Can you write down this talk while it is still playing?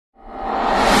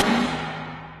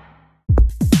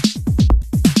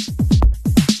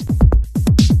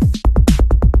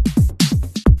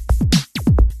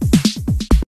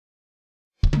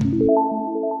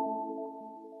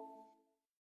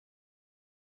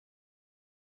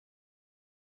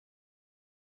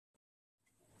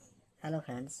Hello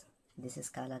friends, this is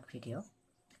Kalak video.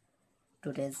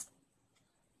 Today's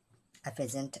I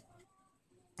present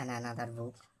another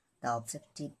book, The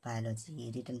Objective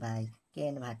Biology, written by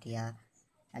K.N. Bhatia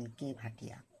and K.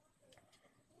 Bhatia.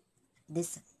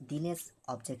 This Dinesh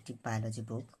Objective Biology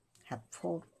book have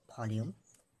 4 volumes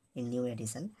in new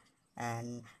edition,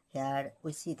 and here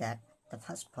we see that the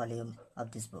first volume of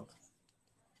this book.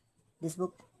 This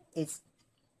book is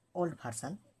old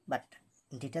version, but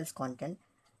details content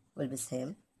will be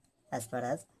same as far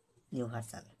as new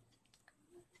version.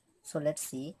 So let's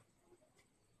see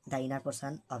the inner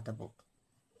portion of the book.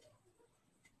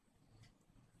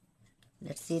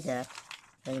 Let's see that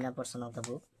the inner portion of the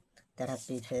book that have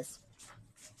preface,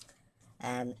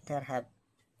 and there have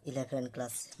 11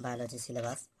 class biology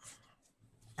syllabus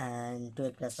and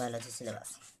 12 class biology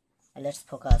syllabus. And let's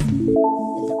focus in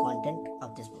the content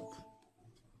of this book.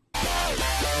 You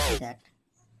see that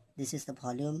this is the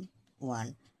volume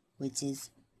 1, which is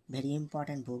very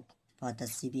important book for the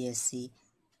CBSE,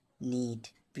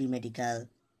 NEET, pre-medical,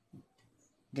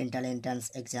 dental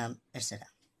entrance exam, etc.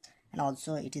 And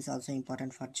also it is also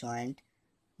important for joint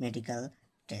medical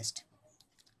test.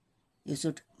 You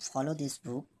should follow this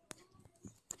book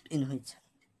in which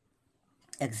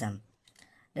exam.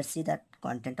 Let's see that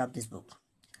content of this book.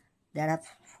 There are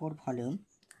 4 volumes,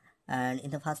 and in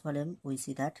the first volume we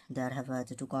see that there have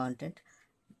the 2 content.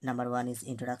 Number 1 is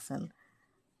introduction,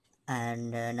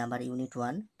 and number unit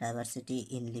 1 diversity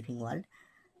in living world,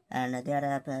 and there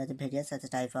are the various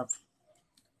type of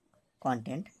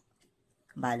content.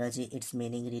 Biology, its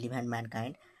meaning, relevant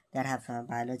mankind. There have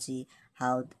biology,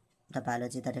 how the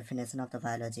biology, the definition of the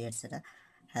biology, etc.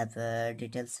 have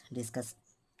details discussed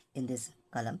in this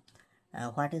column.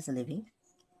 What is living?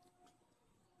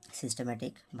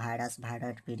 Systematic, virus,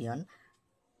 viral virion,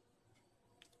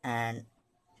 and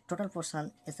total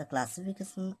portion is the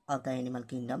classification of the animal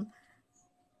kingdom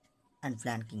and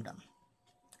plant kingdom.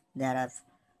 There are,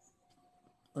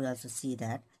 we also see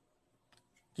that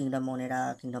kingdom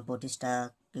Monera, kingdom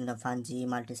Protista, kingdom Fungi,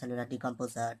 multicellular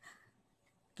decomposer,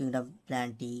 kingdom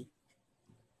Plantae,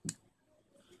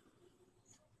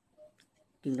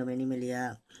 kingdom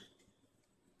Animalia,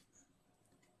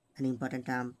 an important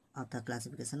term of the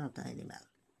classification of the animal.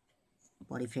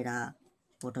 Porifera,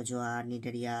 Protozoa,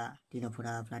 Cnidaria,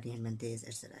 Ctenophora, Platyhelminthes,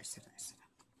 etc., etc., etc.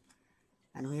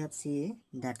 And we have seen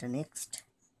that the next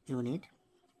unit,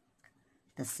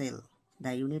 the cell,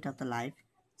 the unit of the life,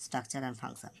 structure and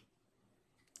function.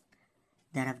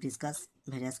 There have discussed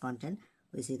various content.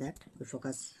 We see that we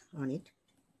focus on it.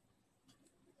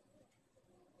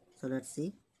 So let's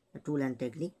see the tool and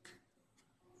technique,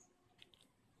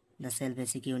 the cell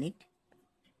basic unit,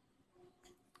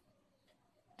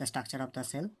 the structure of the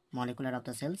cell, molecular of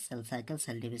the cell, cell cycle,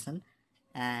 cell division,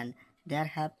 and there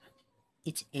have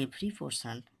every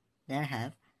portion there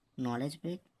have knowledge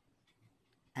base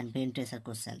and brain tracer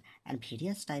question and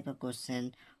various type of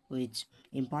question which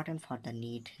important for the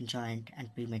NEET, joint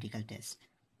and pre-medical test.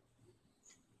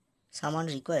 Someone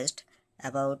request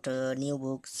about new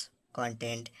books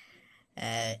content.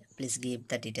 Please give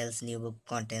the details, new book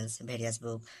contents, various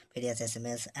book, various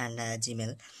SMS and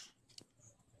Gmail.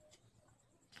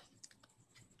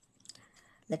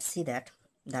 Let's see that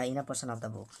the inner portion of the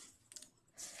book.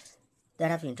 There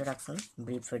have introduction,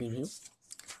 brief review,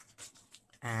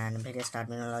 and various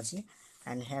terminology.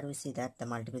 And here we see that the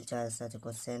multiple choice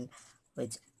question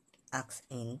which asks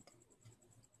in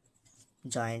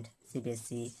joint,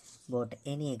 CBSE, board,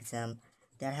 any exam.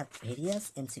 There have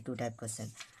various MCQ type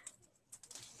question.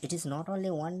 It is not only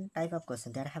one type of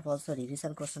question. There have also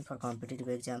revision question for competitive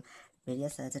exam.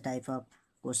 Various as a type of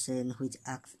question which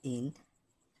asks in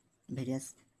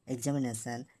various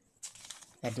examination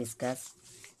that discuss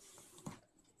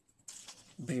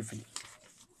briefly.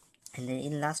 And then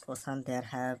in last question there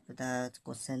have the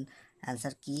question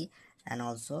answer key and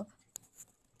also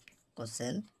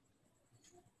question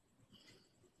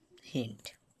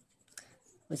hint.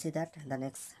 We see that the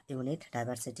next unit,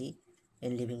 diversity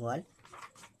in living world,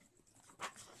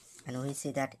 and we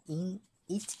see that in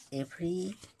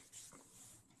every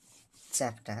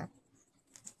chapter,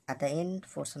 at the end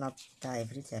portion of the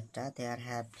every chapter, there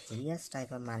have various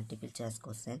type of multiple choice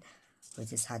question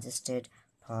which is suggested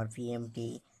for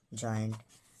PMT, joint,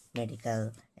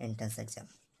 medical entrance exam.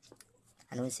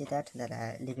 And we see that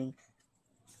the living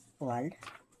world,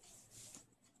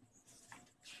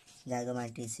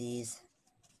 zygomycetes,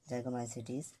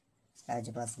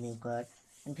 rhizopus mucor,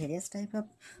 and various type of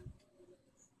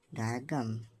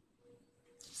diagram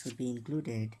should be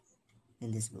included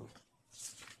in this book.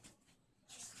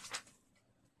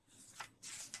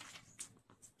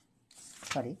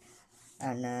 Sorry,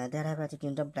 and there have a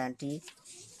kingdom Plantae,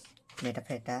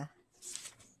 metaphyta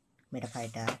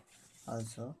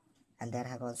also, and there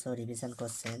have also revision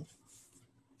question,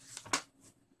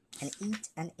 and each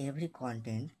and every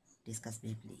content discussed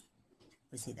briefly.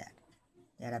 We see that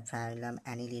there are phylum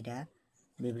Annelida,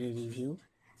 briefly review,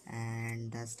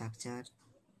 and the structure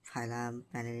phylum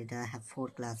Annelida have 4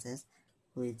 classes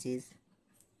which is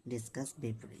discussed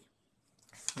briefly.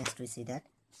 Next we see that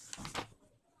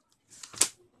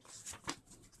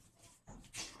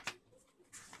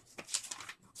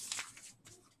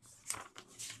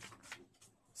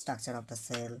structure of the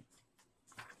cell.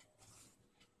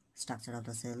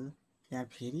 There are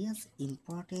various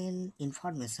important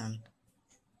information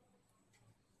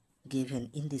given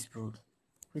in this book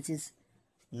which is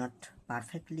not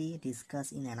perfectly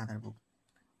discussed in another book.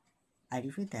 I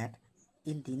repeat that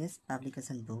in Dinesh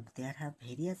publication book there have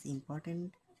various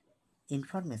important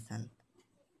information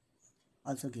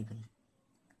also given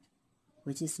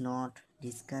which is not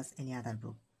discussed in any other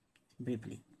book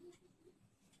briefly.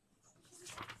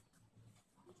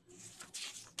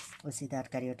 We see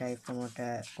that karyotype,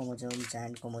 chromosome,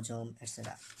 giant chromosome,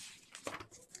 etc.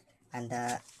 And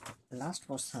the last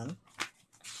portion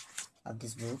of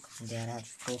this book there are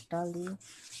totally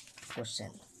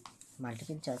question,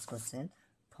 multiple choice question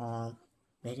from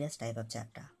various type of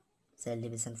chapter. Cell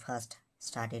division first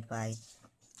started by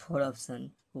 4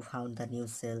 options who found the new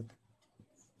cell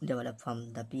developed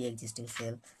from the pre-existing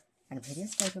cell, and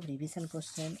various type of revision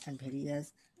question and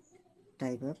various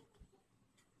type of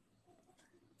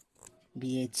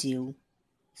BHU,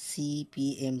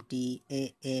 CPMT,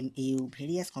 AMU,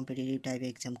 various competitive type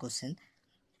exam question.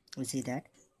 We see that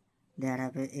there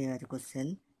are a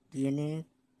question DNA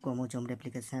chromosome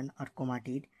replication or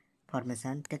chromatid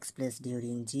formation takes place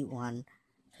during G1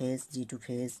 phase, G2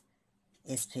 phase,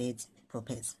 S phase,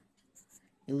 prophase.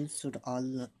 You should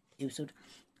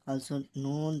also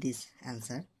know this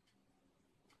answer.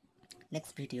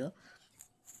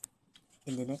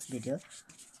 In the next video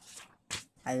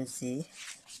I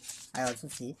also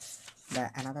see the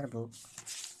another book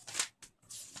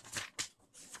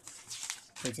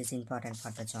which is important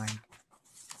for the joint,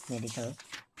 medical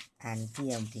and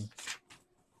PMT.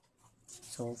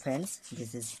 So friends,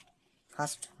 this is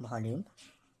first volume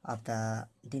of the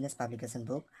Dinesh publication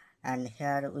book, and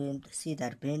here we will see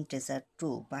that brain tracer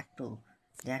 2 part 2.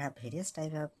 There are various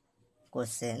type of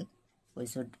question we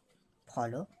should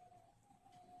follow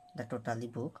the total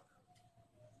book.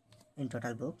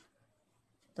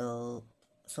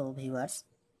 So viewers,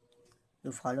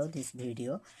 you follow this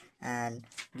video and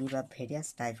give up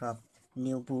various type of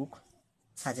new book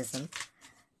suggestion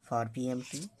for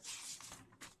PMT,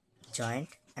 joint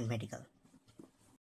and medical.